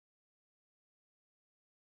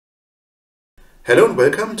Hello and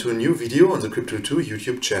welcome to a new video on the CryptoTool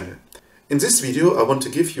YouTube channel. In this video I want to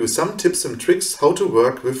give you some tips and tricks how to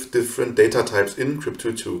work with different data types in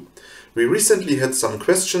CryptoTool. We recently had some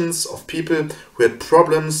questions of people who had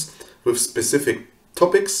problems with specific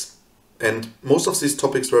topics, and most of these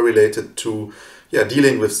topics were related to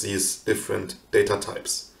dealing with these different data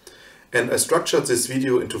types. And I structured this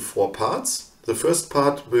video into 4 parts. The first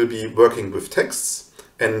part will be working with texts,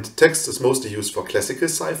 and text is mostly used for classical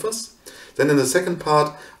ciphers. Then in the second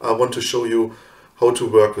part, I want to show you how to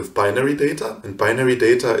work with binary data. And binary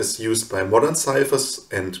data is used by modern ciphers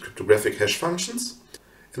and cryptographic hash functions.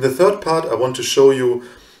 In the third part, I want to show you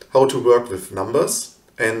how to work with numbers.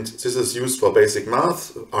 And this is used for basic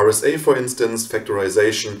math, RSA for instance,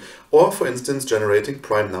 factorization, or for instance generating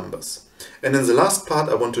prime numbers. And in the last part,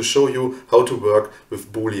 I want to show you how to work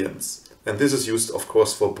with booleans. And this is used of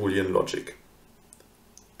course for boolean logic.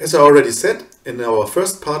 As I already said, in our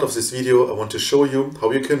first part of this video, I want to show you how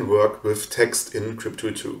you can work with text in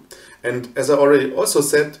CryptoTool. And as I already also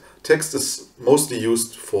said, text is mostly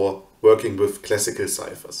used for working with classical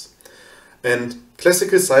ciphers. And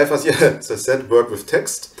classical ciphers, as I said, work with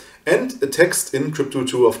text. And the text in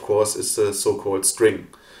CryptoTool, of course, is the so-called string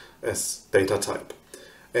as data type.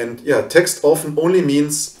 And text often only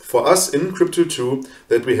means for us in CryptoTool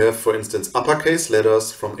that we have, for instance, uppercase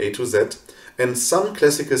letters from A to Z. And some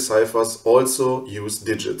classical ciphers also use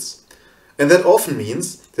digits. And that often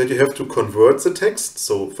means that you have to convert the text.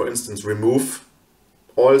 So for instance, remove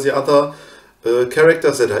all the other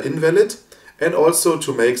characters that are invalid, and also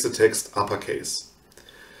to make the text uppercase.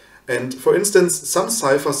 And for instance, some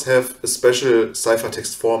ciphers have a special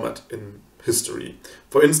ciphertext format in history.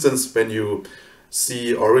 For instance, when you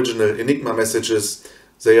see original Enigma messages,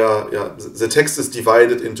 the text is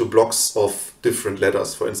divided into blocks of different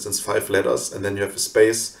letters, for instance 5 letters, and then you have a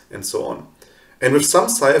space and so on. And with some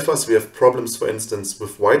ciphers we have problems, for instance,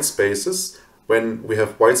 with white spaces, when we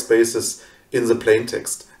have white spaces in the plain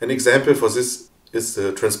text. An example for this is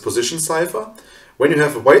the transposition cipher. When you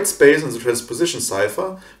have a white space in the transposition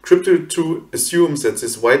cipher, CryptoTool assumes that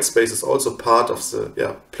this white space is also part of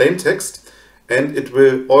the plain text, and it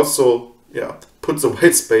will also put the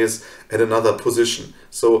white space at another position.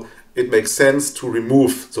 So it makes sense to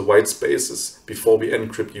remove the white spaces before we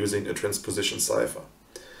encrypt using a transposition cipher.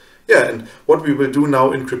 And what we will do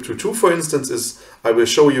now in CryptoTool, for instance, is I will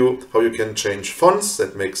show you how you can change fonts.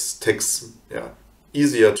 That makes text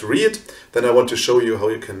easier to read. Then I want to show you how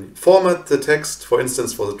you can format the text, for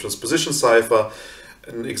instance, for the transposition cipher.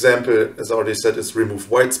 An example, as I already said, is remove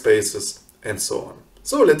white spaces and so on.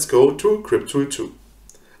 So let's go to CryptoTool.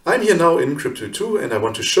 I'm here now in CryptoTool and I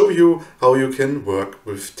want to show you how you can work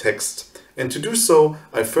with text. And to do so,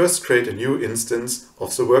 I first create a new instance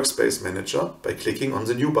of the Workspace Manager by clicking on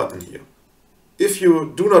the New button here. If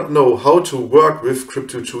you do not know how to work with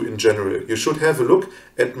CryptoTool in general, you should have a look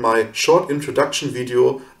at my short introduction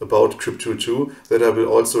video about CryptoTool that I will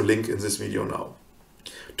also link in this video now.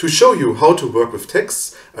 To show you how to work with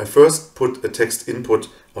text, I first put a text input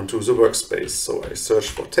onto the workspace. So I search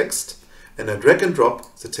for text, and I drag and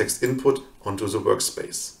drop the text input onto the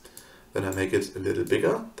workspace. Then I make it a little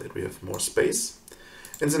bigger, that we have more space.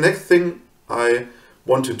 And the next thing I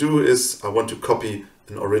want to do is I want to copy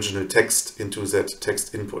an original text into that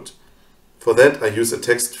text input. For that I use a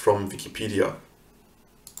text from Wikipedia.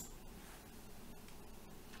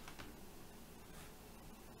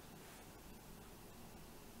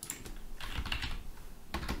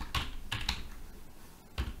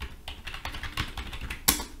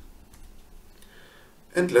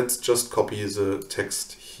 And let's just copy the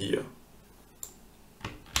text here.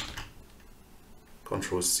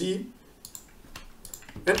 Ctrl C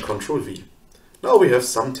and Ctrl V. Now we have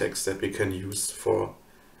some text that we can use for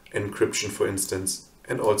encryption, for instance,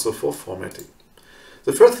 and also for formatting.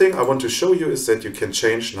 The first thing I want to show you is that you can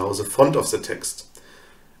change now the font of the text.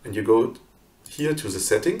 And you go here to the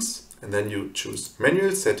settings, and then you choose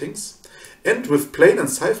manual settings. And with plain and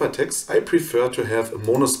ciphertext, I prefer to have a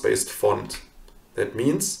monospaced font. That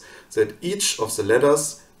means that each of the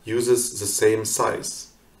letters uses the same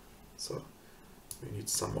size. So we need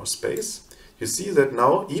some more space. You see that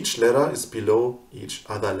now each letter is below each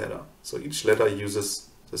other letter. So each letter uses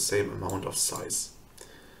the same amount of size.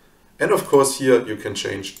 And of course here you can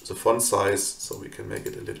change the font size, so we can make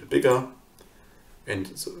it a little bigger, and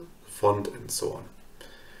the font and so on.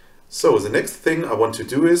 So the next thing I want to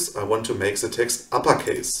do is I want to make the text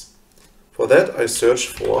uppercase. For that I search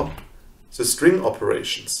for the string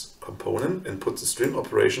operations component and put the string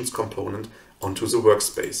operations component onto the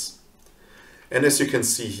workspace. And as you can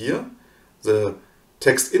see here, the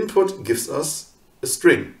text input gives us a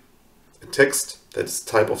string, a text that is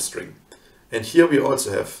type of string. And here we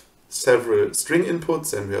also have several string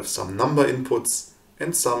inputs, and we have some number inputs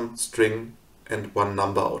and some string and one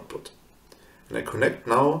number output. And I connect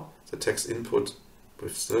now the text input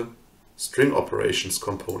with the string operations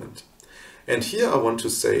component. And here I want to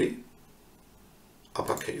say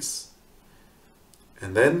uppercase.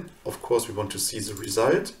 And then, of course, we want to see the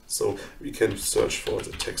result. So we can search for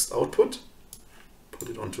the text output, put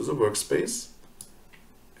it onto the workspace,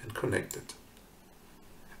 and connect it.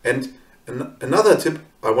 And another tip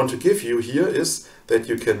I want to give you here is that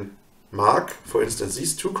you can mark, for instance,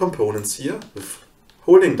 these two components here with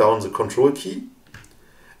holding down the control key.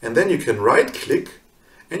 And then you can right click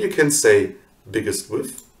and you can say biggest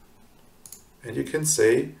width, and you can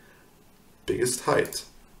say biggest height.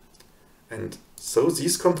 And so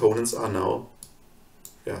these components are now,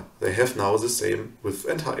 they have now the same width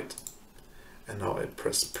and height. And now I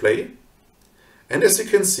press play. And as you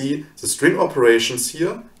can see, the string operations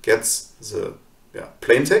here gets the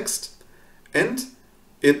plain text, and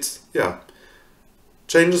it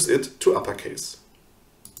changes it to uppercase.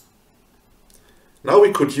 Now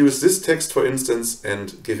we could use this text, for instance,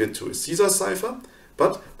 and give it to a Caesar cipher.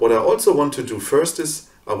 But what I also want to do first is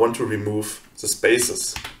I want to remove the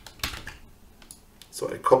spaces. So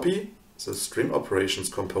I copy the string operations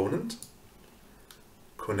component,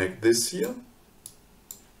 connect this here,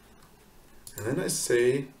 and then I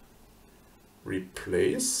say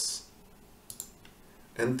replace,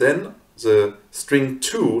 and then the string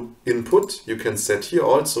 2 input you can set here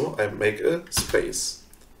also, I make a space.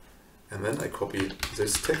 And then I copy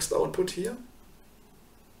this text output here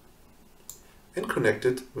and connect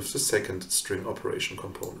it with the second string operation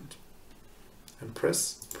component and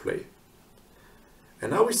press play.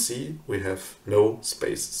 And now we see we have no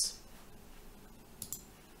spaces.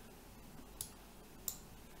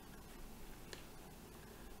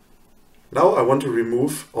 Now I want to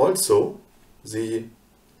remove also the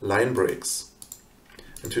line breaks.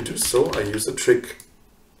 And to do so, I use a trick.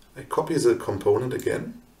 I copy the component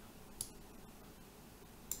again,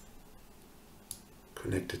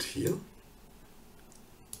 connect it here,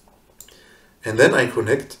 and then I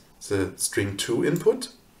connect the string 2 input.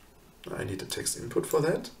 I need a text input for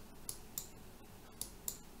that.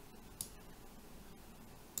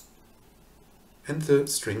 And the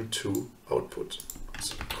string 2 output.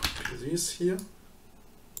 So copy these here.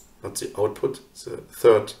 Not the output, the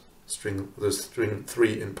third string, the string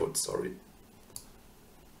 3 input, sorry.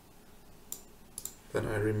 Then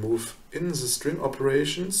I remove in the string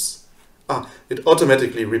operations. It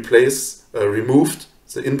automatically removed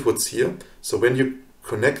the inputs here. So when you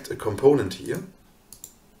connect a component here,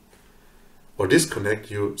 or disconnect,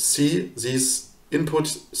 you see these input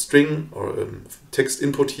string or text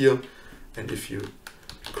input here, and if you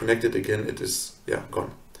connect it again, it is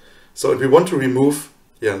gone. So we want to remove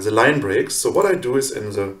the line breaks. So what I do is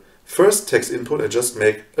in the first text input, I just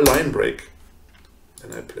make a line break,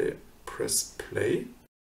 and I press play.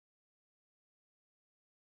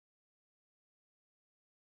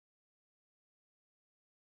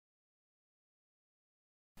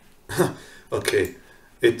 Okay,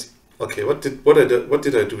 what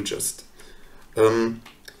did I do just?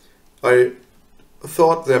 I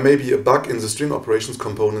thought there may be a bug in the string operations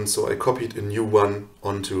component, so I copied a new one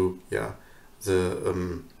onto the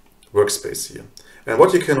workspace here. And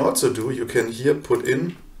what you can also do, you can here put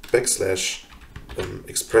in backslash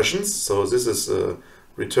expressions. So this is a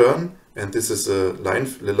return, and this is a line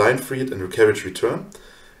freed and a carriage return.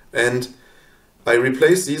 And I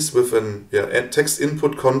replace these with a text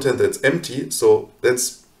input content that's empty, so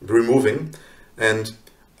that's removing. And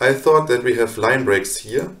I thought that we have line breaks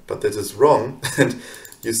here, but that is wrong. And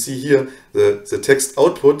you see here the text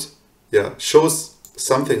output shows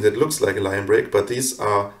something that looks like a line break, but these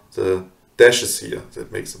are the dashes here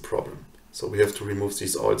that makes a problem. So we have to remove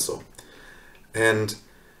these also. And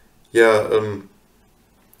to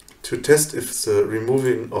test if the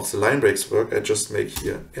removing of the line breaks work, I just make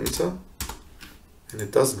here enter. And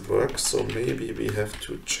it doesn't work, so maybe we have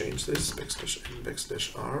to change this,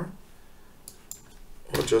 \n/r,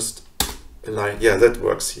 or just a line. Yeah, that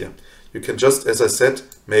works here. You can just, as I said,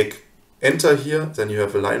 make enter here, then you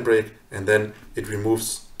have a line break, and then it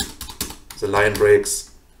removes the line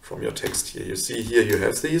breaks from your text here. You see here you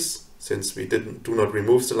have these, since we do not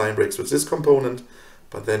remove the line breaks with this component,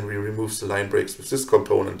 but then we remove the line breaks with this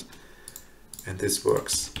component, and this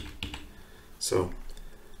works. So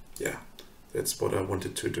that's what I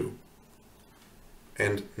wanted to do.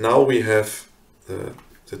 And now we have the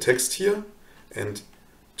text here, and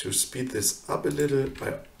to speed this up a little,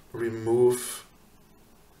 I remove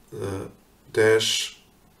the dash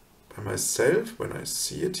by myself when I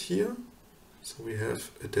see it here. So we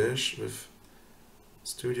have a dash with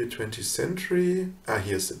Studio 20th Century. Ah,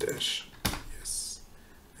 here's the dash. Yes.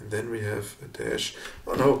 And then we have a dash.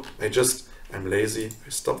 Oh no, I'm lazy. I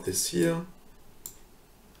stop this here.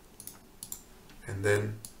 And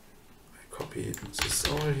then I copy this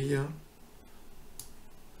all here.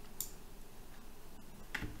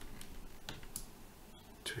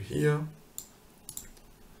 To here.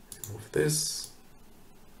 Remove this.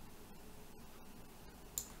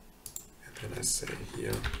 And then I say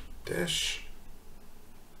here dash.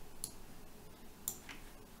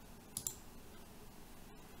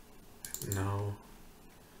 Now,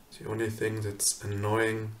 the only thing that's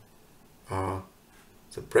annoying are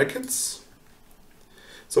the brackets.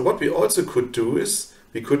 So what we also could do is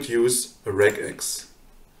we could use a regex.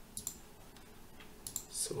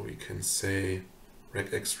 So we can say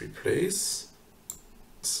regex replace.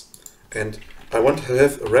 And I want to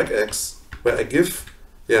have a regex where I give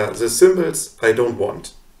the symbols I don't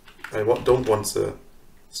want. I don't want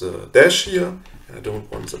the dash here, and I don't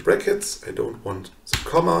want the brackets, I don't want the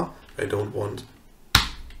comma, I don't want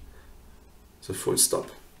the full stop.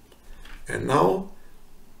 And now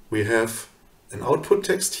we have an output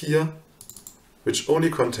text here which only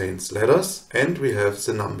contains letters, and we have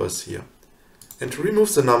the numbers here. And to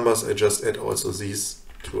remove the numbers, I just add also these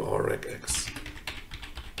to our regex.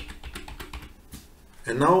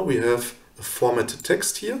 And now we have a formatted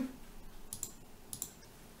text here.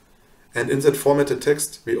 And in that formatted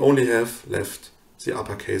text, we only have left the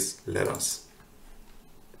uppercase letters.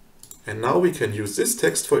 And now we can use this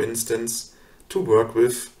text, for instance, to work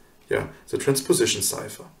with the transposition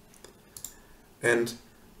cipher. And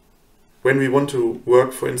when we want to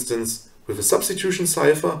work, for instance, with a substitution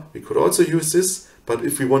cipher, we could also use this. But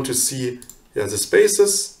if we want to see the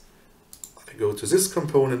spaces, I go to this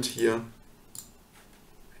component here,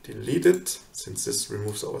 I delete it, since this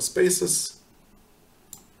removes our spaces.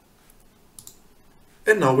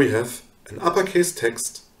 And now we have an uppercase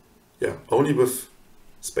text, only with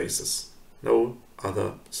spaces. No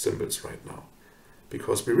other symbols right now,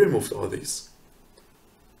 because we removed all these.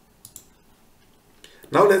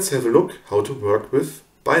 Now let's have a look how to work with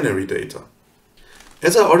binary data.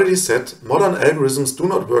 As I already said, modern algorithms do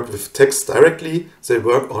not work with text directly, they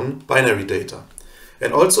work on binary data.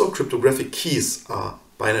 And also cryptographic keys are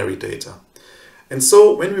binary data. And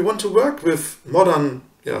so when we want to work with modern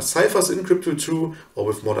ciphers in Crypto2 or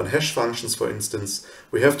with modern hash functions, for instance,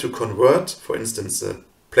 we have to convert, for instance, the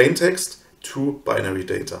plain text to binary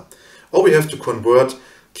data. Or we have to convert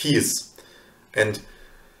keys. And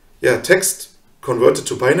text converted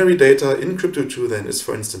to binary data in Crypto2 then is,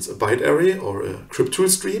 for instance, a byte array or a CrypTool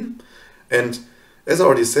stream. And as I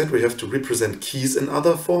already said, we have to represent keys in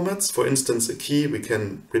other formats. For instance, a key we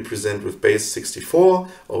can represent with base 64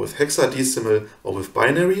 or with hexadecimal or with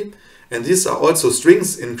binary. And these are also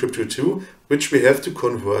strings in Crypto2, which we have to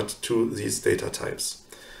convert to these data types.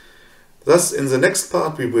 Thus, in the next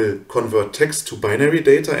part, we will convert text to binary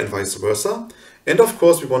data and vice versa. And of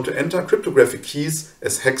course, we want to enter cryptographic keys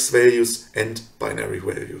as hex values and binary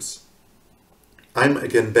values. I'm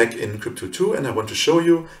again back in Crypto2, and I want to show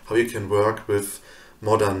you how you can work with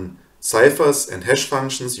modern ciphers and hash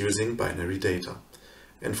functions using binary data.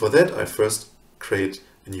 And for that, I first create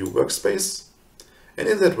a new workspace. And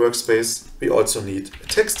in that workspace, we also need a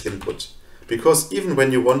text input, because even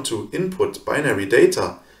when you want to input binary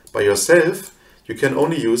data by yourself, you can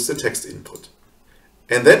only use the text input.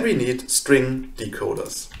 And then we need string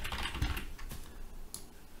decoders.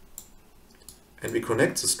 And we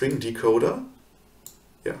connect the string decoder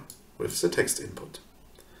with the text input.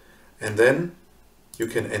 And then you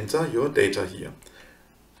can enter your data here.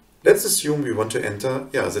 Let's assume we want to enter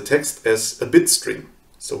the text as a bit string.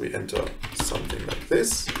 So we enter something like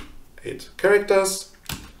this, 8 characters,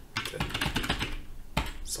 then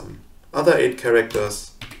some other 8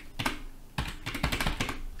 characters,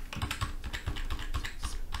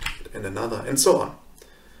 and another, and so on.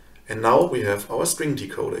 And now we have our string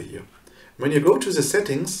decoder here. When you go to the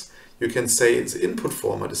settings, you can say the input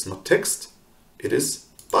format is not text, it is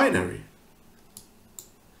binary.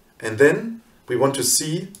 And then we want to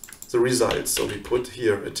see the results. So we put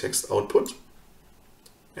here a text output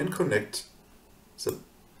and connect the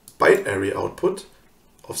byte array output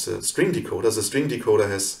of the string decoder. The string decoder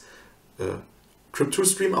has a crypto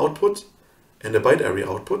stream output and a byte array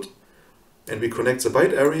output. And we connect the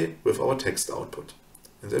byte array with our text output.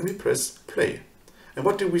 And then we press play. And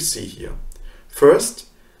what do we see here? First,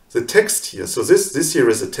 the text here. So this here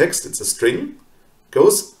is a text, it's a string,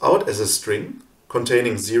 goes out as a string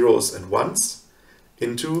containing zeros and ones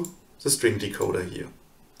into the string decoder here.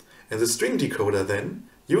 And the string decoder then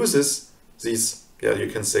uses these, you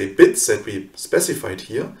can say bits that we specified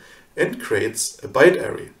here and creates a byte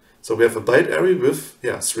array. So we have a byte array with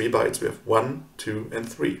 3 bytes. We have 1, 2, and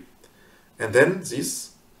 3. And then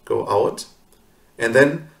these go out. And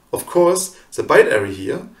then, of course, the byte array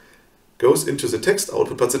here goes into the text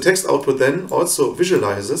output, but the text output then also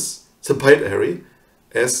visualizes the byte array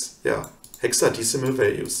as hexadecimal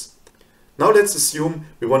values. Now let's assume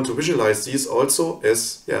we want to visualize these also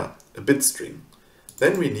as a bit string.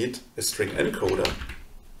 Then we need a string encoder,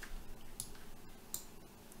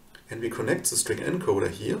 and we connect the string encoder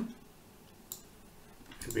here,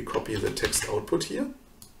 and we copy the text output here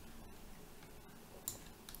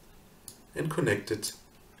and connect it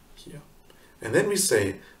here. And then we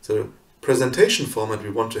say the presentation format we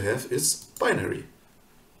want to have is binary.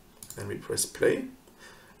 Then we press play,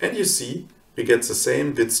 and you see we get the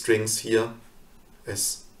same bit strings here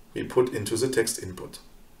as we put into the text input.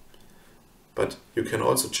 But you can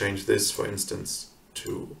also change this, for instance,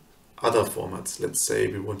 to other formats. Let's say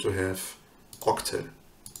we want to have octal.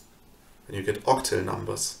 And you get octal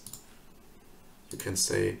numbers. You can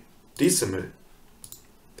say decimal.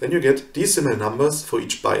 Then you get decimal numbers for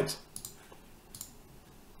each byte.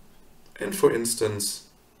 And for instance,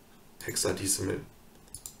 hexadecimal.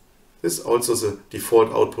 This is also the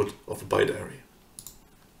default output of a byte array.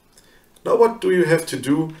 Now what do you have to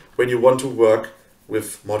do when you want to work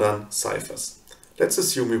with modern ciphers? Let's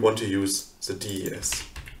assume we want to use the DES.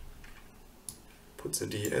 Put the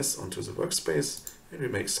DES onto the workspace and we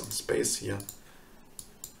make some space here.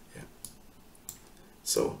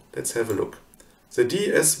 So let's have a look. The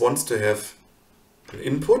DES wants to have an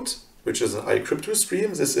input, which is an iCrypto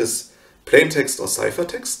stream. This is plain text or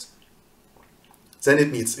ciphertext. Then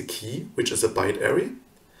it needs a key, which is a byte array,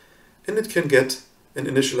 and it can get an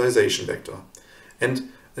initialization vector.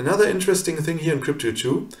 And another interesting thing here in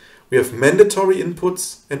Crypto2, we have mandatory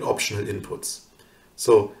inputs and optional inputs.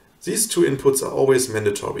 So these two inputs are always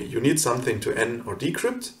mandatory. You need something to en or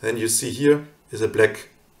decrypt. Then you see here is a black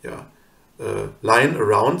line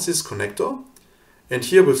around this connector. And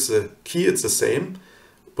here with the key it's the same.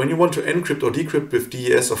 When you want to encrypt or decrypt with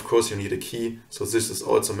DES, of course you need a key. So this is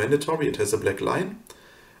also mandatory. It has a black line.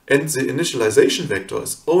 And the initialization vector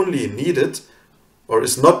is only needed or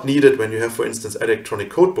is not needed when you have, for instance, electronic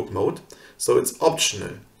codebook mode. So it's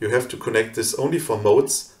optional. You have to connect this only for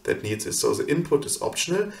modes that need this. So the input is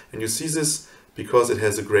optional, and you see this because it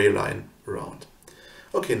has a gray line around.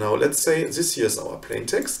 Okay, now let's say this here is our plain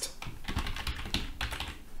text.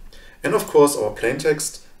 And of course our plain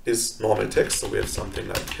text is normal text. So we have something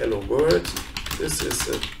like hello world. This is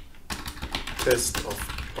a test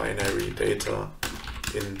of binary data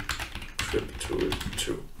in CrypTool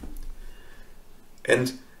 2.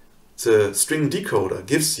 And the string decoder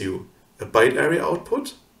gives you a byte array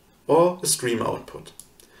output or a stream output.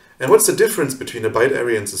 And what's the difference between a byte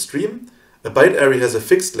array and the stream? A byte array has a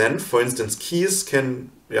fixed length. For instance, keys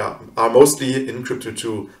are mostly in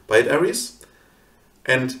Crypto2 byte arrays.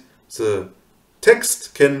 And the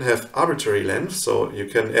text can have arbitrary length, so you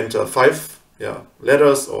can enter 5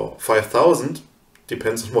 letters or 5,000,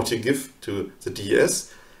 depends on what you give to the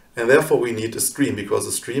DES. And therefore we need a stream because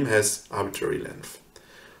the stream has arbitrary length.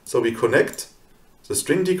 So we connect the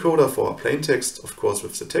string decoder for our plain text, of course,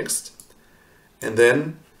 with the text. And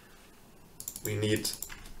then we need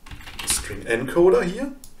a string encoder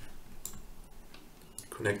here.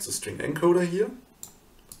 Connect the string encoder here.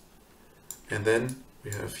 And then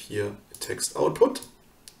we have here a text output.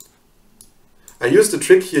 I used a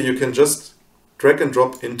trick here. You can just drag and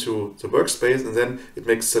drop into the workspace, and then it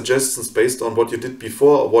makes suggestions based on what you did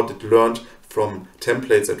before or what it learned from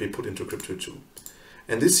templates that we put into Crypto2.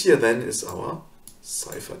 And this here then is our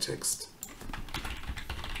ciphertext.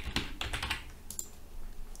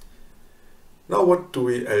 Now what do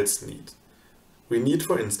we else need? We need,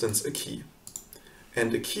 for instance, a key.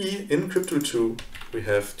 And a key in Crypto2 we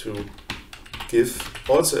have to give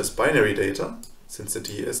also as binary data, since the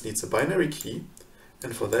DES needs a binary key.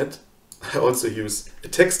 And for that I also use a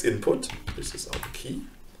text input. This is our key.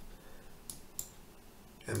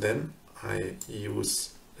 And then I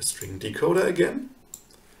use a string decoder again.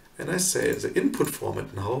 And I say the input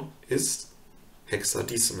format now is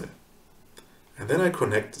hexadecimal. And then I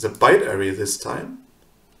connect the byte array this time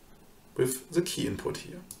with the key input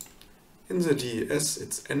here. In the DES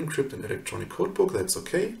it's encrypt in electronic codebook, that's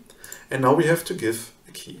okay. And now we have to give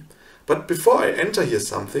a key. But before I enter here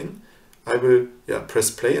something, I will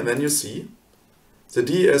press play, and then you see the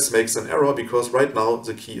DES makes an error because right now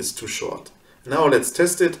the key is too short. Now let's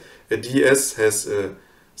test it. A DES has a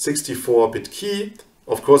 64-bit key.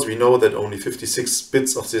 Of course, we know that only 56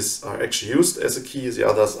 bits of this are actually used as a key. The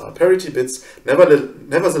others are parity bits.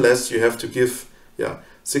 Nevertheless, you have to give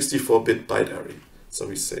 64-bit byte array. So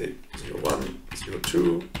we say 01,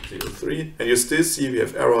 02, 03, and you still see we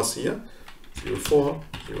have errors here. 04,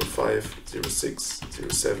 05, 06,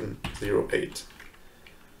 07, 08.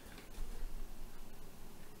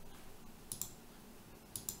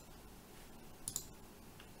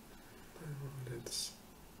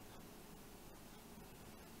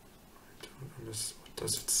 What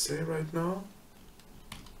does it say right now?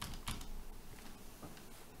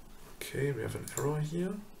 Okay, we have an error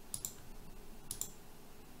here.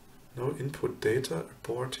 No input data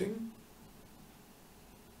aborting.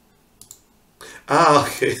 Ah,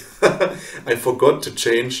 okay. I forgot to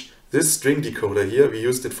change this string decoder here. We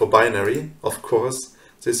used it for binary, of course.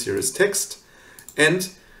 This here is text. And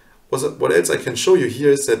what else I can show you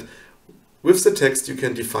here is that with the text you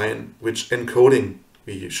can define which encoding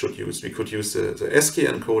we should use. We could use the ASCII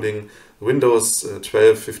encoding, Windows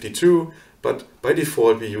 1252, but by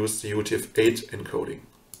default we use the UTF-8 encoding.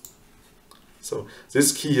 So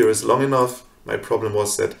this key here is long enough. My problem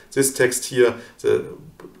was that this text here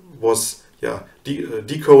was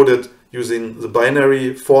decoded using the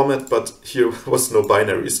binary format, but here was no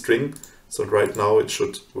binary string. So right now it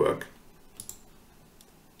should work.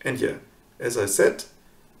 And yeah, as I said,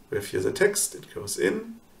 we have here the text, it goes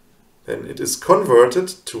in, then it is converted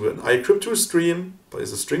to an iCrypTool stream by the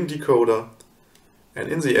string decoder, and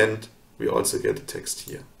in the end we also get the text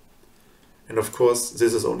here. And of course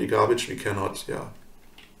this is only garbage we cannot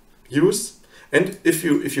use. And if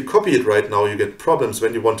you copy it right now, you get problems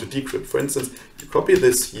when you want to decrypt. For instance, you copy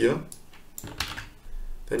this here,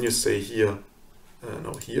 then you say here,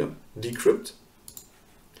 here, decrypt.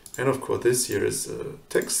 And of course this here is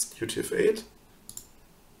text, UTF-8.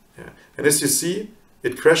 Yeah. And as you see,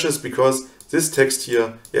 it crashes because this text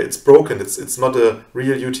here, it's broken. It's not a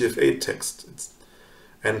real UTF-8 text.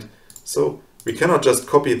 And so we cannot just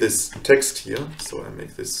copy this text here. So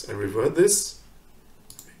I revert this,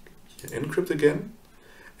 encrypt again,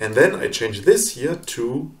 and then I change this here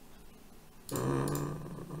to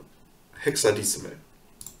hexadecimal.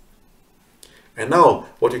 And now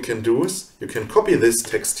what you can do is you can copy this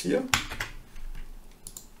text here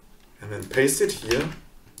and then paste it here.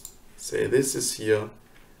 Say this is here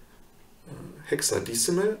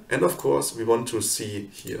hexadecimal, and of course we want to see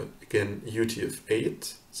here again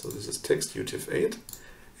UTF-8. So this is text UTF-8,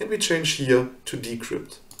 and we change here to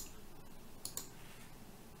decrypt.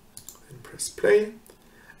 And press play,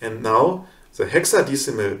 and now the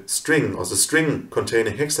hexadecimal string, or the string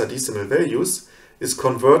containing hexadecimal values, is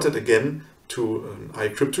converted again to an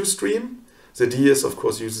iCrypTool stream. The DS of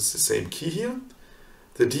course uses the same key here.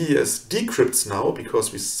 The DS decrypts now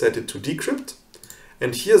because we set it to decrypt,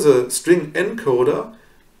 and here the string encoder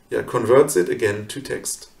converts it again to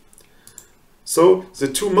text. So the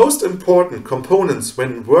two most important components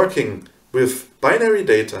when working with binary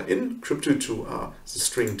data in Crypto2 are the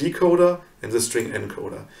string decoder and the string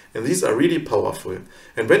encoder, and these are really powerful.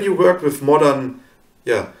 And when you work with modern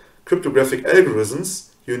cryptographic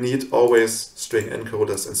algorithms, you need always string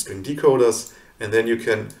encoders and string decoders, and then you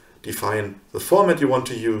can define the format you want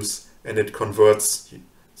to use, and it converts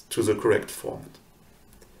to the correct format.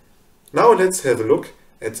 Now let's have a look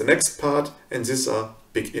at the next part, and these are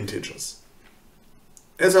big integers.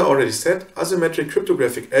 As I already said, asymmetric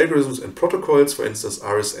cryptographic algorithms and protocols, for instance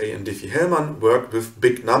RSA and Diffie-Hellman, work with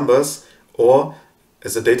big numbers, or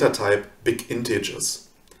as a data type, big integers.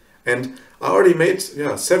 And I already made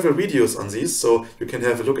several videos on these, so you can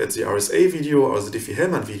have a look at the RSA video or the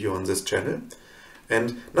Diffie-Hellman video on this channel.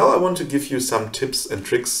 And now I want to give you some tips and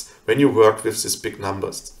tricks when you work with these big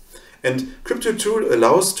numbers. And Crypto2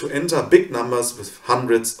 allows to enter big numbers with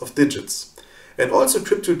hundreds of digits. And also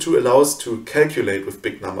Crypto2 allows to calculate with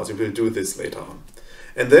big numbers. We will do this later on.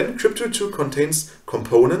 And then Crypto2 contains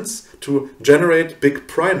components to generate big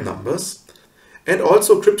prime numbers. And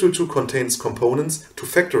also Crypto2 contains components to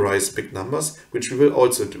factorize big numbers, which we will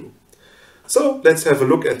also do. So let's have a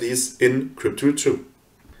look at these in Crypto2.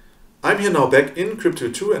 I'm here now back in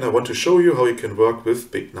Crypto2, and I want to show you how you can work with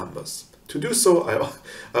big numbers. To do so,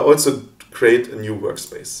 I also create a new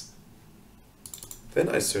workspace. Then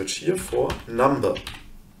I search here for number,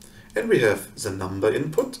 and we have the number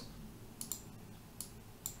input.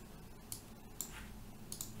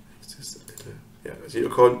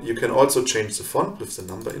 You can also change the font with the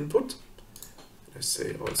number input. I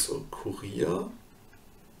say also Courier,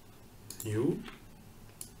 new.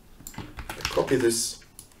 I copy this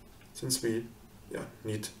since we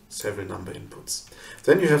need several number inputs.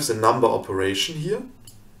 Then you have the number operation here,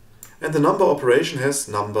 and the number operation has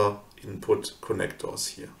number input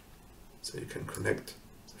connectors here. So you can connect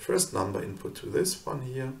the first number input to this one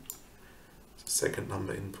here, the second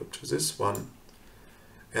number input to this one,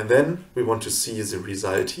 And then we want to see the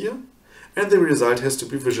result here. And the result has to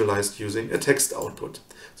be visualized using a text output.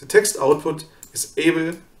 The text output is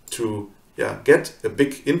able to get a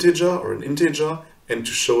big integer or an integer and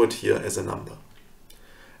to show it here as a number.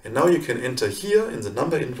 And now you can enter here in the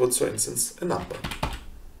number input, for instance, a number.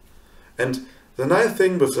 And the nice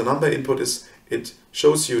thing with the number input is it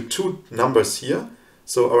shows you two numbers here.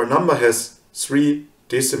 So our number has 3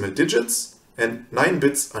 decimal digits and 9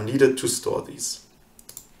 bits are needed to store these.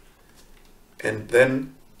 And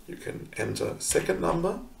then you can enter a second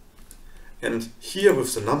number. And here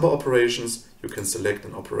with the number operations, you can select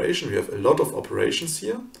an operation. We have a lot of operations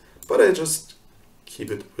here, but I just keep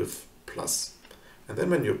it with plus. And then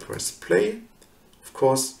when you press play, of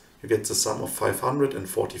course, you get the sum of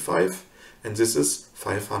 545, and this is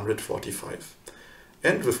 545.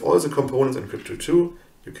 And with all the components in Crypto2,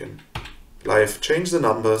 you can live change the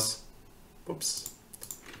numbers, oops,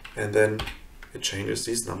 and then it changes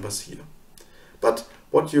these numbers here. But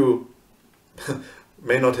what you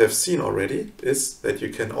may not have seen already is that you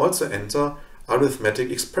can also enter arithmetic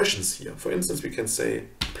expressions here. For instance, we can say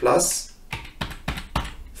plus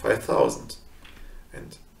 5000.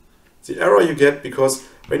 And the error you get because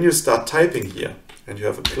when you start typing here and you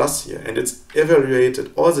have a plus here and it's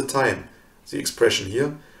evaluated all the time, the expression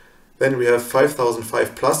here, then we have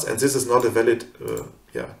 5005 plus, and this is not a valid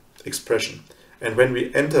expression. And when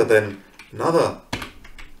we enter then another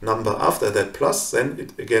number after that plus, then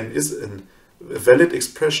it again is a valid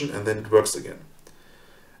expression and then it works again.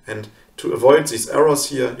 And to avoid these errors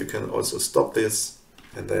here, you can also stop this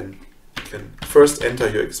and then you can first enter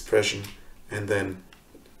your expression and then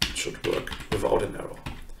it should work without an error.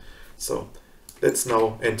 So let's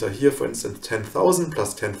now enter here, for instance, 10,000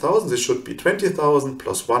 plus 10,000. This should be 20,000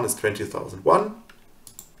 plus 1 is 20,001.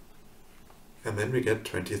 And then we get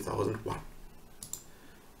 20,001.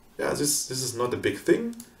 Yeah, this is not a big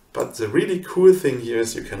thing, but the really cool thing here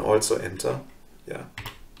is you can also enter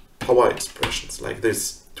power expressions like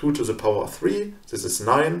this. 2 to the power 3, this is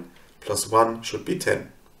 9, plus 1 should be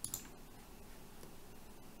 10.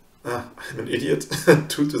 I'm an idiot. 2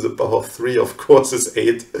 to the power 3 of course is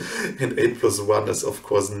 8, and 8 plus 1 is of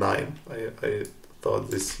course 9. I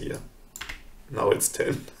thought this here. Now it's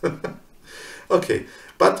 10. Okay,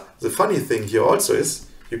 but the funny thing here also is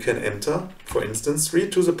you can enter, for instance, 3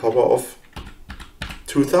 to the power of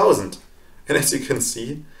 2000. And as you can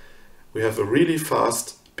see, we have a really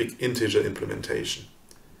fast big integer implementation.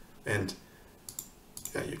 And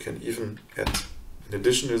you can even add an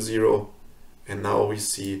additional 0. And now we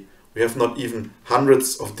see we have not even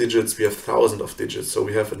hundreds of digits, we have thousands of digits. So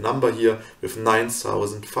we have a number here with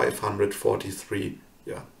 9,543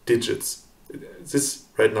 digits. This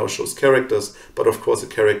right now shows characters, but of course a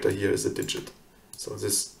character here is a digit. So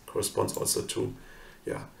this corresponds also to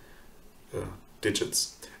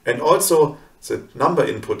digits. And also the number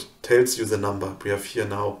input tells you the number. We have here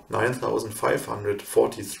now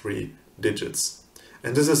 9,543 digits.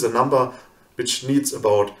 And this is a number which needs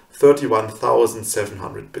about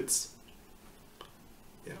 31,700 bits.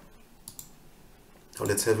 Now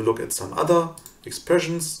let's have a look at some other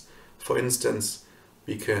expressions. For instance,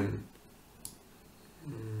 we can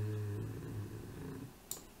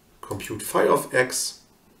compute phi of x,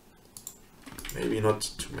 maybe not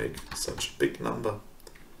to make such a big number.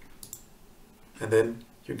 And then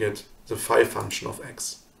you get the phi function of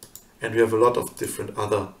x. And we have a lot of different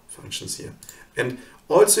other functions here. And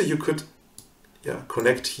also you could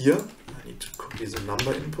connect here. I need to copy the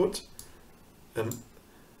number input. A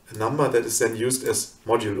number that is then used as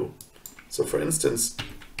modulo. So for instance,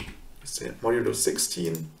 you say modulo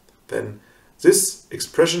 16, then this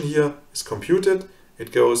expression here is computed.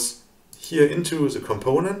 It goes here into the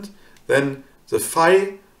component. Then the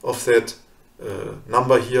phi of that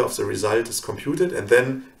number here of the result is computed, and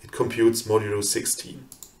then it computes modulo 16.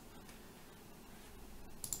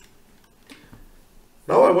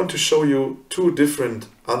 Now I want to show you two different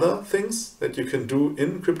other things that you can do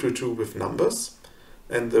in Crypto2 with numbers.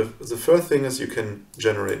 And the first thing is you can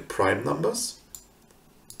generate prime numbers.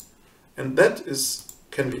 And that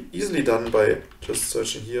can be easily done by just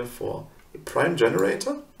searching here for the prime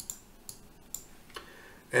generator.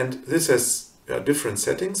 And this has different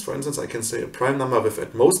settings. For instance, I can say a prime number with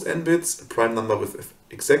at most n bits, a prime number with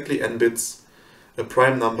exactly n bits, a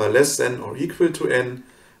prime number less than or equal to n,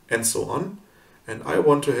 and so on. And I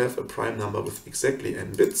want to have a prime number with exactly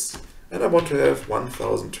n bits, and I want to have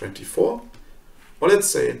 1024, or let's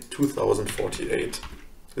say 2048.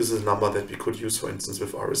 This is a number that we could use, for instance,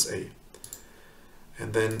 with RSA.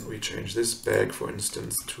 And then we change this back, for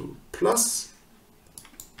instance, to plus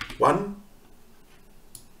 1.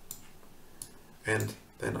 And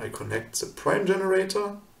Then I connect the prime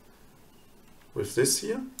generator with this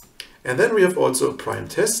here. And then we have also a prime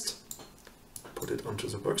test. Put it onto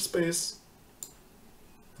the workspace.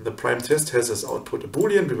 And the prime test has as output a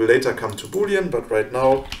boolean. We will later come to boolean, but right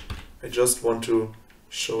now I just want to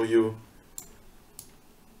show you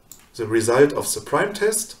the result of the prime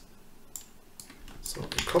test. So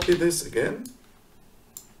I copy this again.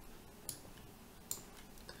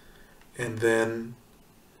 And then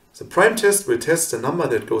the prime test will test the number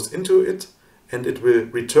that goes into it, and it will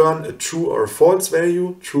return a true or a false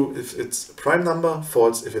value. True if it's a prime number,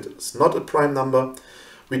 false if it is not a prime number.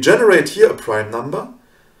 We generate here a prime number,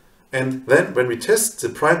 and then when we test the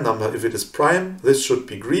prime number, if it is prime, this should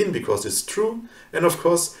be green because it's true. And of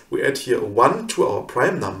course, we add here a 1 to our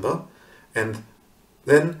prime number, and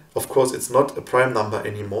then of course it's not a prime number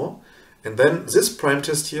anymore. And then this prime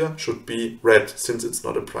test here should be red since it's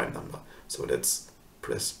not a prime number. So let's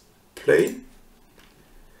press play.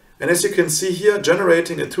 And as you can see here,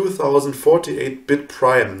 generating a 2048-bit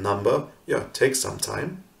prime number, takes some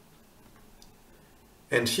time.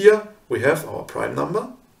 And here we have our prime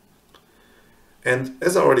number. And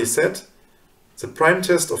as I already said, the prime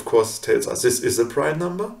test of course tells us this is a prime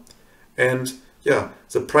number. And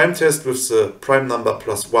the prime test with the prime number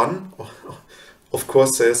plus 1 of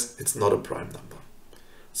course says it's not a prime number.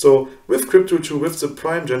 So with Crypto2, with the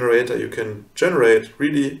prime generator, you can generate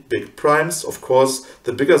really big primes. Of course,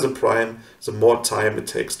 the bigger the prime, the more time it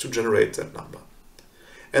takes to generate that number.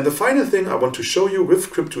 And the final thing I want to show you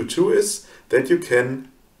with Crypto2 is that you can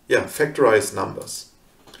factorize numbers.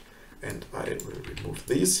 And I will remove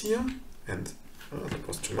these here, and that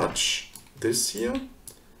was too much. This here,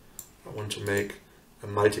 I want to make a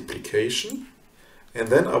multiplication. And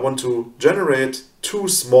then I want to generate two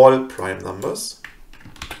small prime numbers.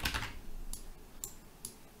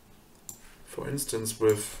 For instance,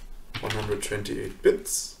 with 128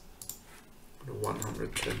 bits.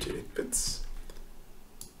 128 bits.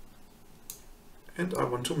 And I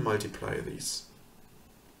want to multiply these.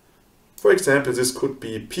 For example, this could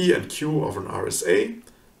be P and Q of an RSA.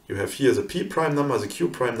 You have here the P prime number, the Q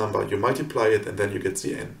prime number, you multiply it, and then you get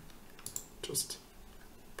the N. Just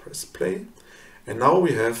press play. And now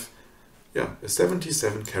we have a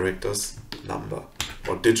 77 characters number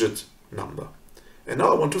or digit number. And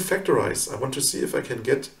now I want to factorize. I want to see if I can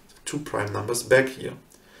get two prime numbers back here.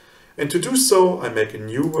 And to do so, I make a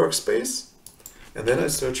new workspace, and then I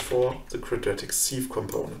search for the quadratic sieve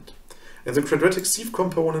component. And the quadratic sieve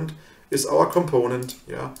component is our component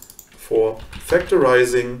for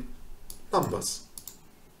factorizing numbers.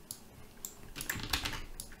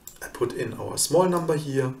 I put in our small number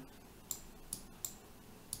here.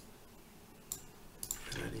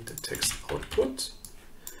 And I need a text output.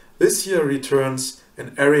 This here returns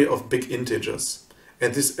an array of big integers.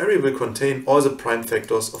 And this array will contain all the prime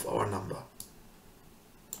factors of our number.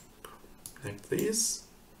 Like these.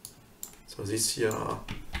 So these here are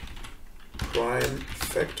prime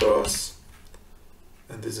factors.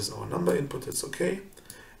 And this is our number input, that's okay.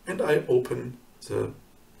 And I open the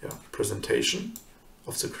presentation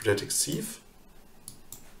of the quadratic sieve.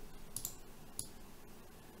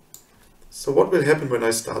 So what will happen when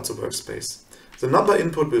I start the workspace? The number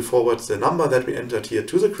input will forward the number that we entered here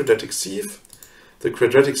to the quadratic sieve. The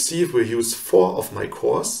quadratic sieve will use 4 of my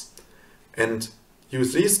cores and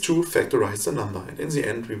use these to factorize the number. And in the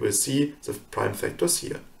end, we will see the prime factors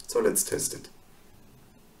here. So let's test it.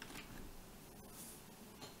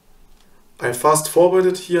 I fast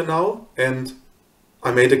forwarded here now, and I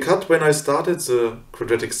made a cut when I started the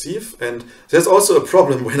quadratic sieve, and there's also a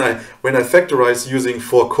problem when I factorize using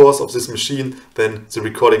 4 cores of this machine, then the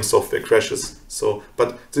recording software crashes.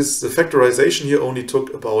 But the factorization here only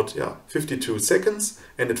took about 52 seconds,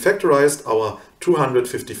 and it factorized our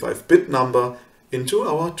 255-bit number into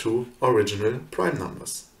our 2 original prime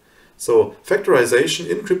numbers. So factorization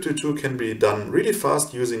in Crypto2 can be done really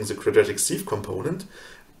fast using the quadratic sieve component,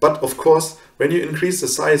 but of course, when you increase the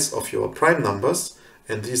size of your prime numbers,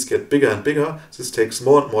 and these get bigger and bigger, this takes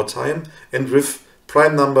more and more time. And with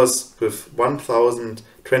prime numbers with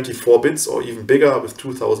 1024 bits or even bigger with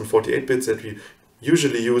 2048 bits that we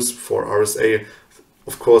usually use for RSA,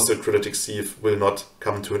 of course the quadratic sieve will not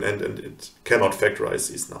come to an end and it cannot factorize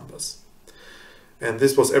these numbers. And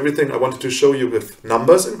this was everything I wanted to show you with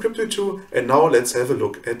numbers in Crypto2. And now let's have a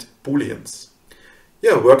look at booleans.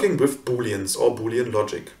 Working with booleans or boolean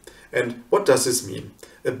logic. And what does this mean?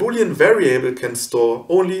 A boolean variable can store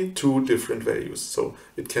only 2 different values. So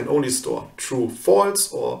it can only store true,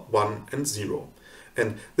 false, or 1 and 0.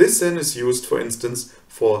 And this then is used, for instance,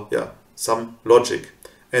 for some logic.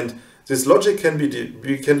 And this logic can be,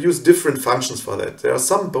 we can use different functions for that. There are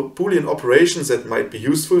some Boolean operations that might be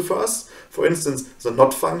useful for us. For instance, the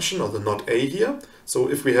not function or the not a here. So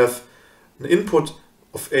if we have an input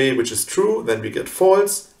of a which is true, then we get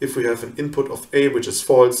false. If we have an input of a which is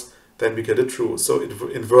false, then we get a true. So it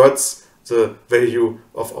inverts the value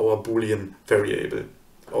of our Boolean variable,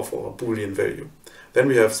 of our Boolean value. Then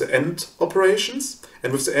we have the AND operations.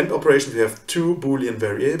 And with the AND operations, we have two Boolean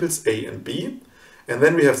variables, a and b. And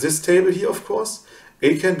then we have this table here, of course.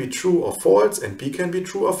 A can be true or false, and b can be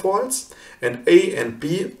true or false. And a and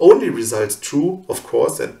b only results true, of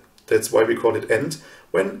course, and that's why we call it AND,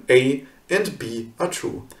 when a and b are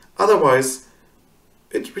true. Otherwise,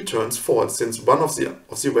 it returns false, since one of the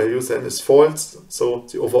values then is false, so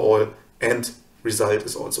the overall AND result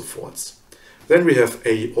is also false. Then we have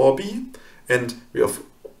a or b, and we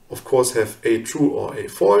of course have a true or a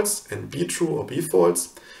false, and b true or b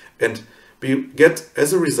false. And we get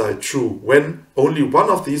as a result true when only one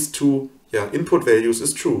of these two input values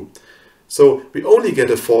is true. So we only get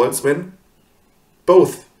a false when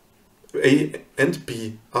both a and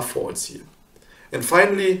b are false here. And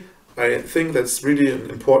finally, I think that's really an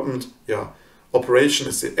important operation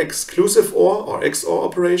is the exclusive or XOR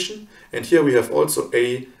operation. And here we have also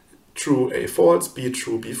a true, a false, b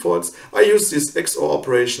true, b false. I use these XOR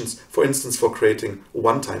operations, for instance, for creating a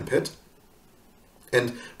one-time pad.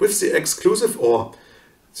 And with the exclusive OR,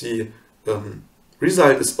 the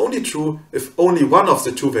result is only true if only one of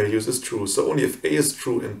the two values is true. So only if a is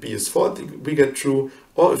true and b is false, we get true,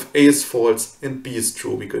 or if a is false and b is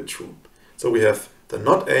true, we get true. So we have the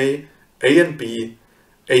not a and b,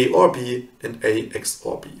 a or b, and a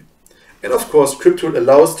XOR b. And of course, CrypTool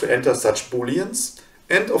allows to enter such booleans.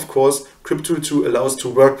 And of course, CrypTool 2 allows to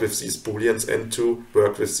work with these booleans and to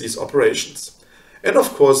work with these operations. And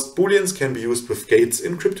of course, booleans can be used with gates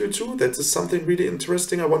in CrypTool 2. That is something really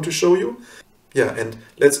interesting I want to show you. And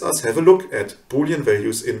let's us have a look at boolean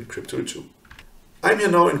values in CrypTool 2. I'm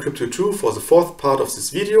here now in CrypTool 2 for the fourth part of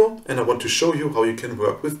this video, and I want to show you how you can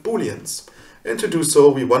work with booleans. And to do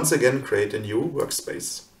so, we once again create a new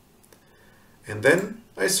workspace. And then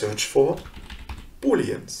I search for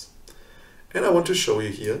booleans. And I want to show you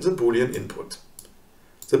here the boolean input.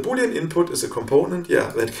 The boolean input is a component,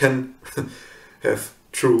 that can have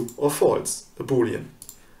true or false, a boolean.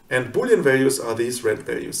 And boolean values are these red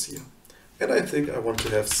values here. And I think I want to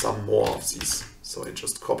have some more of these. So I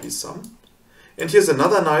just copy some. And here's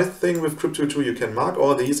another nice thing with CrypTool 2. You can mark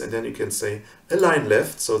all these and then you can say align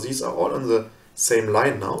left. So these are all on the same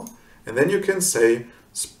line now. And then you can say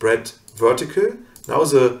spread vertical. Now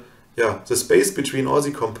the space between all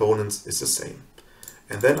the components is the same.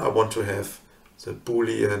 And then I want to have the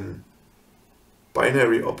Boolean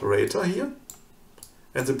binary operator here.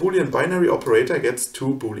 And the Boolean binary operator gets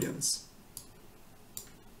two booleans.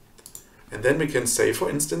 And then we can say, for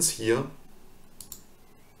instance, here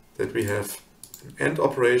that we have an AND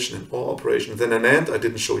operation, an OR operation, then an AND, I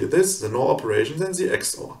didn't show you this, the NOR operation, then the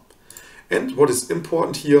XOR. And what is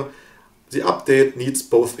important here, the update needs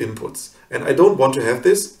both inputs. And I don't want to have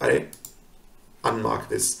this, I unmark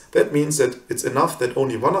this. That means that it's enough that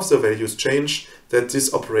only one of the values change, that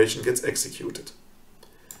this operation gets executed.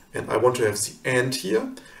 And I want to have the AND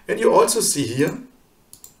here. And you also see here,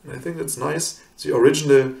 and I think that's nice, the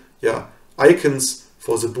original icons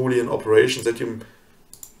for the Boolean operations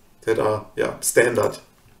that are standard.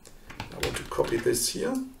 I want to copy this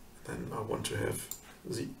here. Then I want to have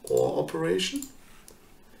the OR operation.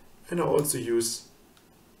 And I also use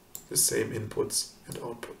the same inputs and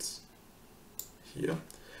outputs here.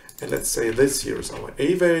 And let's say this here is our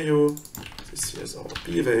A value, this here is our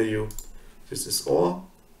B value, this is OR.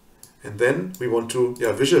 And then we want to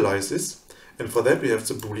visualize this. And for that we have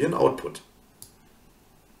the Boolean output.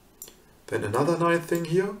 Then another nice thing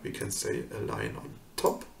here, we can say align on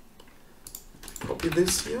top. Copy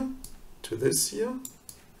this here to this here.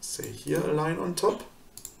 Say here align on top.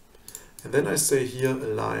 And then I say here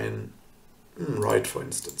align right, for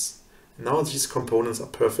instance. And now these components are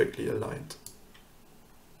perfectly aligned.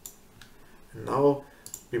 And now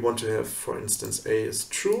we want to have, for instance, A is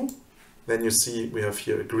true. Then you see we have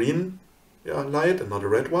here a green light and not a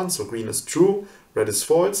red one. So green is true, red is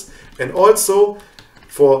false. And also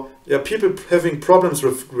for people having problems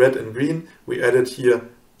with red and green, we added here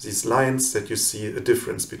these lines that you see a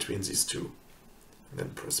difference between these two. And then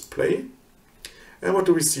press play. And what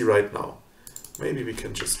do we see right now? Maybe we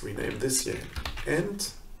can just rename this here in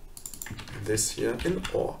AND and this here in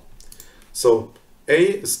OR. So A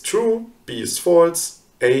is true, B is false,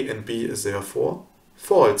 A and B is therefore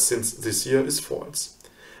false, since this here is false.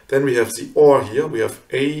 Then we have the OR here, we have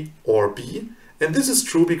A or B, and this is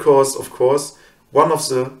true because, of course, one of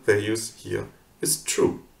the values here is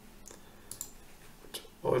true.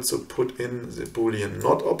 Also put in the boolean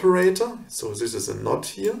not operator. So this is a not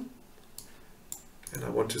here. And I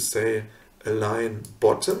want to say align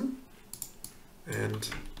bottom and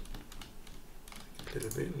a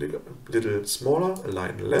little smaller,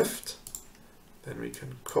 align left. Then we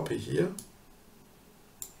can copy here.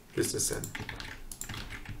 This is then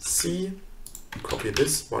C. Copy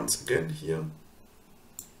this once again here.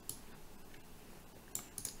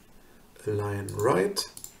 Align right.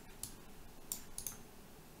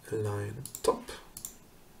 Align top.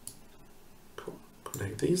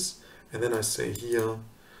 Connect these. And then I say here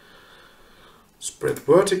spread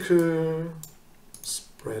vertical,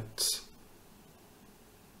 spread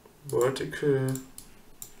vertical,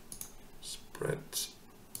 spread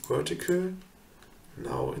vertical.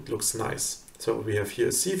 Now it looks nice. So we have here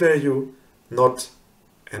a C value, not,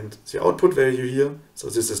 and the output value here. So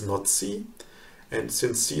this is not C. And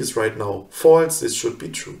since C is right now false, this should be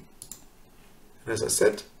true. And as I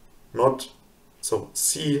said, not, so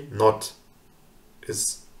C not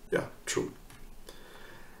is, yeah, true.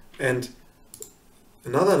 And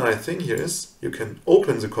another nice thing here is you can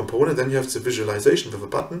open the component, then you have the visualization with a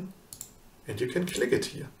button, and you can click it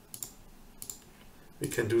here. We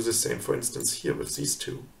can do the same, for instance, here with these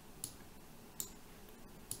two.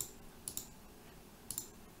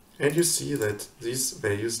 And you see that these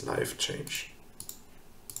values live change.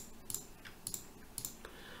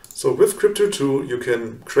 So with Crypto2, you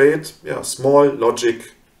can create small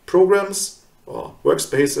logic programs or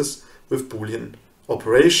workspaces with Boolean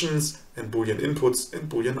operations and Boolean inputs and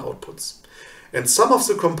Boolean outputs. And some of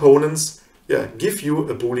the components give you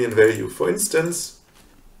a Boolean value. For instance,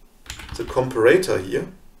 the comparator here.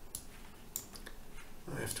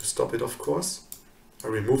 I have to stop it, of course. I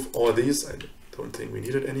remove all these. I don't think we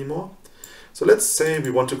need it anymore. So let's say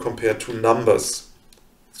we want to compare two numbers.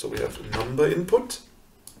 So we have a number input.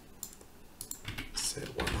 Say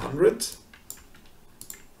 100.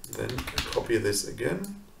 Then I copy this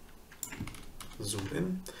again. Zoom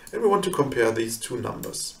in. And we want to compare these two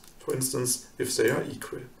numbers. For instance, if they are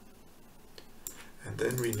equal. And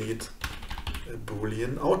then we need a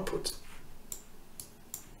Boolean output.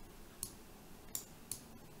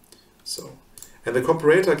 So, and the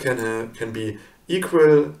comparator can be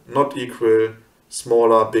equal, not equal,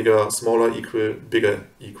 smaller, bigger, smaller, equal, bigger,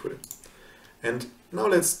 equal. And now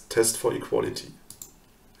let's test for equality.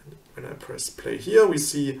 And when I press play here, we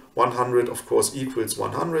see 100, of course, equals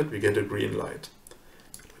 100. We get a green light.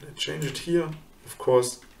 When I change it here, of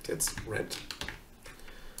course, it gets red.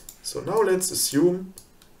 So now let's assume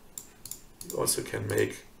you also can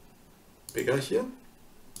make bigger here.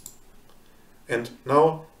 And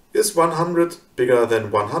now, is 100 bigger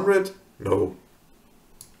than 100? No.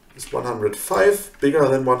 Is 105 bigger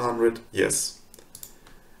than 100? Yes.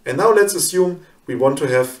 And now let's assume we want to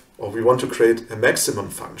have, or we want to create a maximum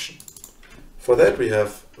function. For that we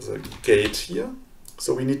have the gate here.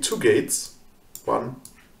 So we need two gates, 1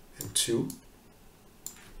 and 2,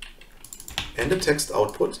 and a text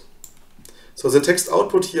output. So the text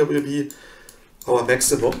output here will be our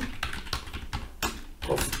maximum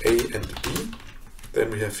of A and B. Then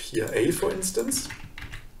we have here A, for instance,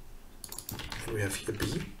 and we have here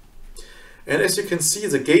B. And as you can see,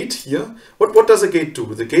 the gate here, what does a gate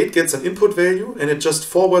do? The gate gets an input value and it just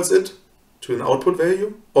forwards it to an output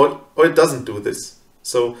value, or it doesn't do this.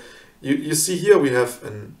 So you see here we have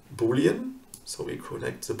a Boolean, so we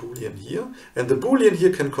connect the Boolean here, and the Boolean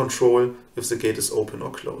here can control if the gate is open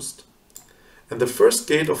or closed. And the first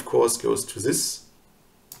gate, of course, goes to this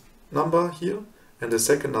number here, and the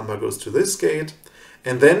second number goes to this gate.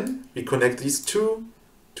 And then we connect these two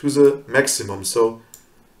to the maximum. So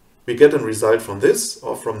we get a result from this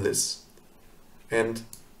or from this. And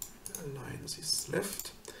align this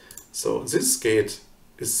left. So this gate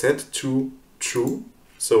is set to true.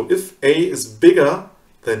 So if A is bigger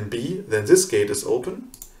than B, then this gate is open.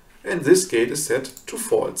 And this gate is set to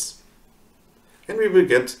false. And we will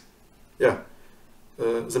get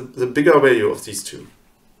the bigger value of these two.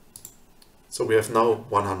 So we have now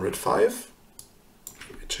 105.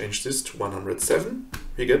 Change this to 107,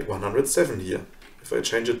 we get 107 here. If I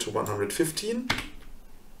change it to 115,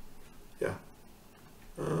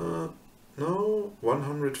 no,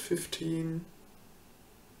 115,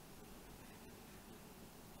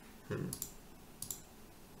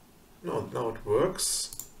 no, now it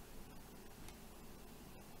works.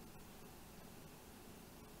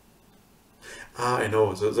 I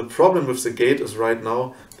know, the problem with the gate is right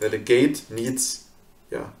now that a gate needs,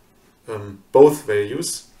 both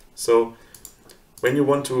values. So when you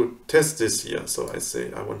want to test this here, so I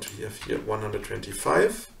say I want to have here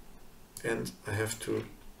 125 and I have to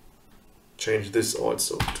change this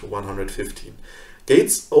also to 115.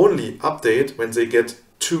 Gates only update when they get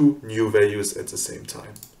 2 new values at the same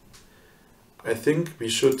time. I think we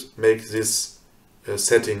should make this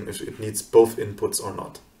setting if it needs both inputs or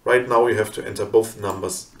not. Right now we have to enter both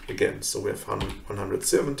numbers again. So we have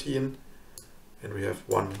 117 and we have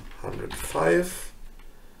 105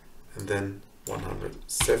 and then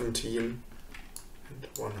 117 and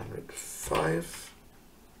 105.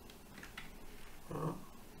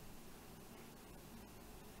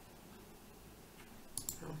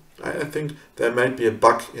 I think there might be a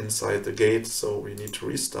bug inside the gate, so we need to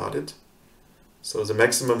restart it. So the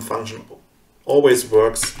maximum function always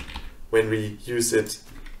works when we use it,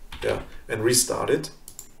 and restart it.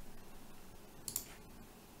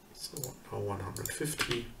 So now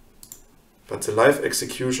 150. But the live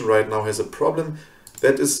execution right now has a problem.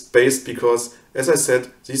 That is based because, as I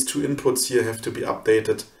said, these 2 inputs here have to be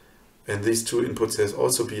updated, and these 2 inputs has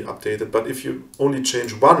also be updated. But if you only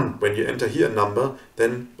change one when you enter here a number,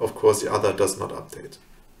 then of course the other does not update.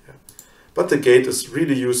 But the gate is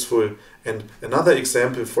really useful, and another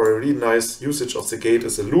example for a really nice usage of the gate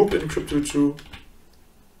is a loop in Crypto2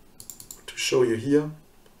 to show you here.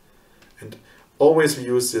 And always we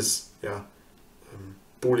use this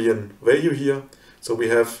boolean value here. So we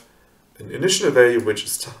have an initial value which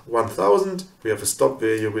is 1000, we have a stop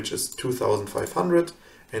value which is 2500,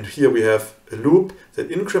 and here we have a loop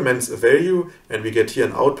that increments a value, and we get here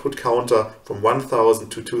an output counter from 1000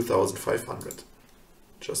 to 2500.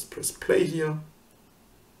 Just press play here,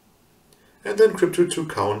 and then Crypto2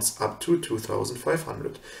 counts up to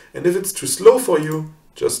 2500. And if it's too slow for you,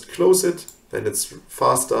 just close it, then it's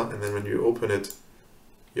faster, and then when you open it,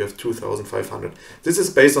 you have 2500. This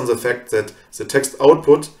is based on the fact that the text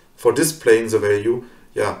output for displaying the value,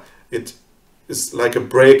 it is like a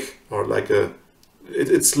break, or like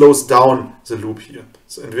it slows down the loop here.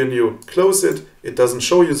 So, and when you close it, it doesn't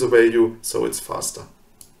show you the value, so it's faster.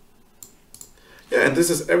 And this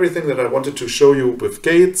is everything that I wanted to show you with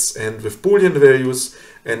gates and with Boolean values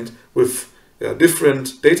and with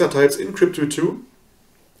different data types in Crypto2.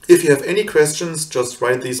 If you have any questions, just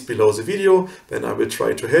write these below the video, then I will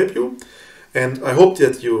try to help you. And I hope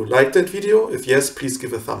that you liked that video. If yes, please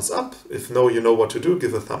give a thumbs up. If no, you know what to do,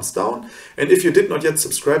 give a thumbs down. And if you did not yet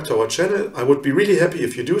subscribe to our channel, I would be really happy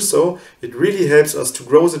if you do so. It really helps us to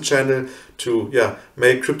grow the channel, to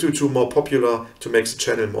make Crypto2 more popular, to make the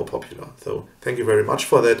channel more popular. So thank you very much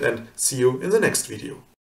for that, and see you in the next video.